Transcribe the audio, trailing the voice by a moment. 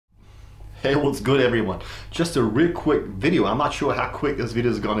Hey, what's good everyone? Just a real quick video. I'm not sure how quick this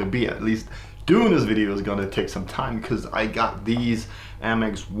video is gonna be. At least doing this video is gonna take some time because I got these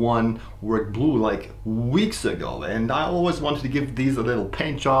MX1 work blue like weeks ago, and I always wanted to give these a little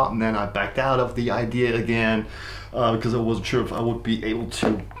paint job, and then I backed out of the idea again because I wasn't sure if I would be able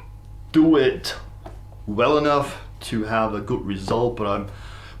to do it well enough to have a good result, but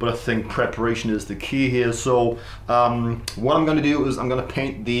I think preparation is the key here. So what I'm gonna do is I'm gonna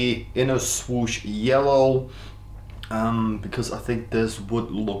paint the inner swoosh yellow because I think this would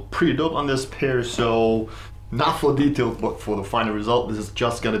look pretty dope on this pair. So not for details, but for the final result, this is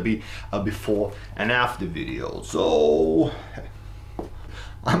just gonna be a before and after video. So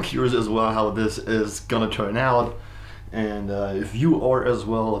I'm curious as well how this is gonna turn out, and if you are as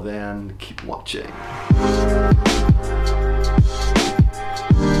well, then keep watching.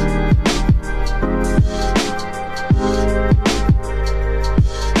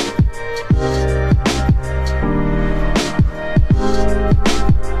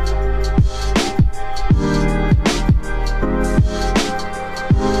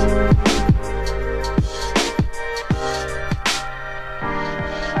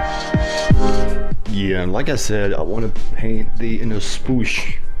 Yeah, and like I said, I want to paint the inner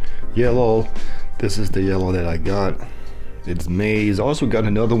swoosh yellow. This is the yellow that I got. It's maize. I also got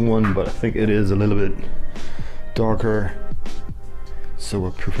another one, but I think it is a little bit darker, so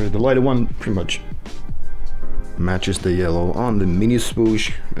I prefer the lighter one. Pretty much matches the yellow on the mini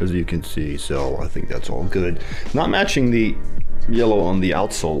swoosh, as you can see, so I think that's all good. Not matching the yellow on the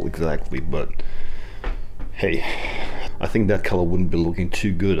outsole exactly, but hey, I think that color wouldn't be looking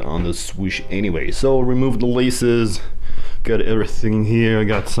too good on the swoosh anyway. So remove the laces, got everything here. I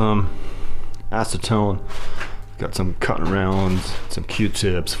got some acetone, got some cotton rounds, some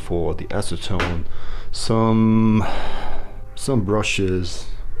Q-tips for the acetone, some brushes,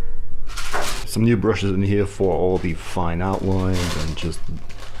 some new brushes in here for all the fine outlines and just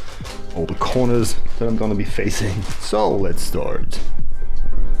all the corners that I'm gonna be facing. So let's start.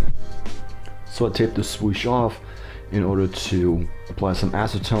 So I taped the swoosh off in order to apply some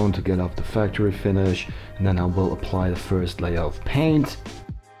acetone to get off the factory finish, and then I will apply the first layer of paint.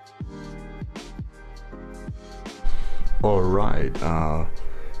 Alright,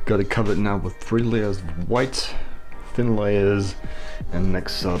 got it covered now with 3 layers of white, thin layers, and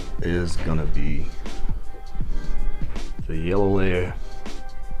next up is gonna be the yellow layer.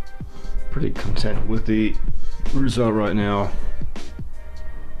 Pretty content with the result right now.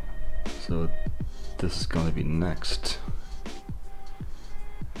 So this is gonna be next,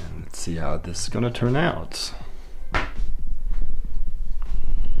 and let's see how this is gonna turn out.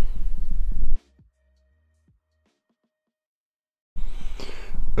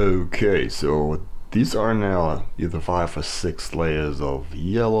 Okay, so these are now either 5 or 6 layers of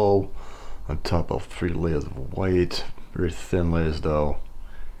yellow on top of 3 layers of white, very thin layers though,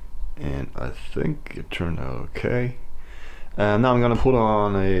 and I think it turned out okay. And now I'm gonna put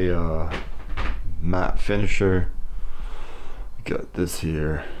on a matte finisher. Got this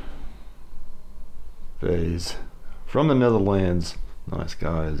here, vase from the Netherlands, nice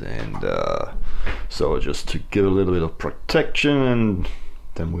guys, and so just to give a little bit of protection, and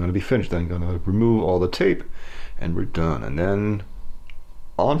then we're gonna be finished. Then I'm gonna remove all the tape and we're done, and then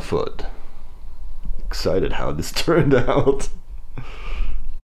on foot. Excited how this turned out.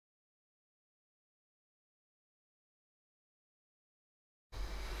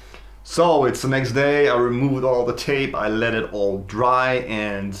 So it's the next day. I removed all the tape, I let it all dry,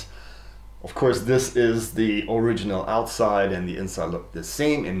 and of course this is the original outside, and the inside looked the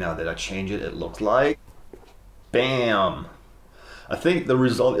same, and now that I change it, it looks like bam. I think the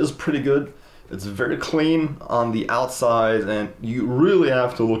result is pretty good. It's very clean on the outside, and you really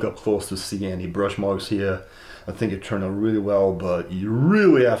have to look up close to see any brush marks here. I think it turned out really well, but you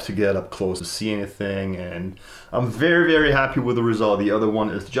really have to get up close to see anything, and I'm very happy with the result. The other one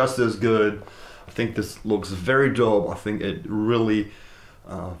is just as good. I think this looks very dope. I think it really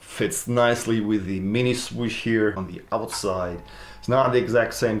fits nicely with the mini swoosh here on the outside. It's not the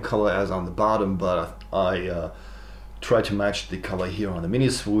exact same color as on the bottom, but I try to match the color here on the mini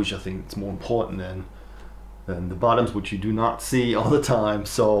swoosh. I think it's more important than the bottoms, which you do not see all the time.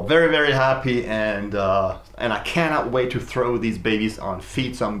 So very happy, and I cannot wait to throw these babies on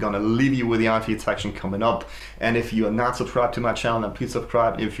feet. So I'm gonna leave you with the on feet section coming up, and if you are not subscribed to my channel, then please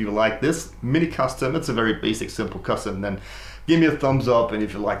subscribe. If you like this mini custom, it's a very basic simple custom, then give me a thumbs up, and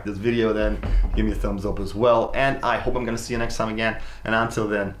if you like this video, then give me a thumbs up as well, and I hope I'm gonna see you next time again, and until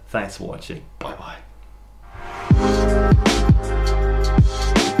then, thanks for watching. Bye bye.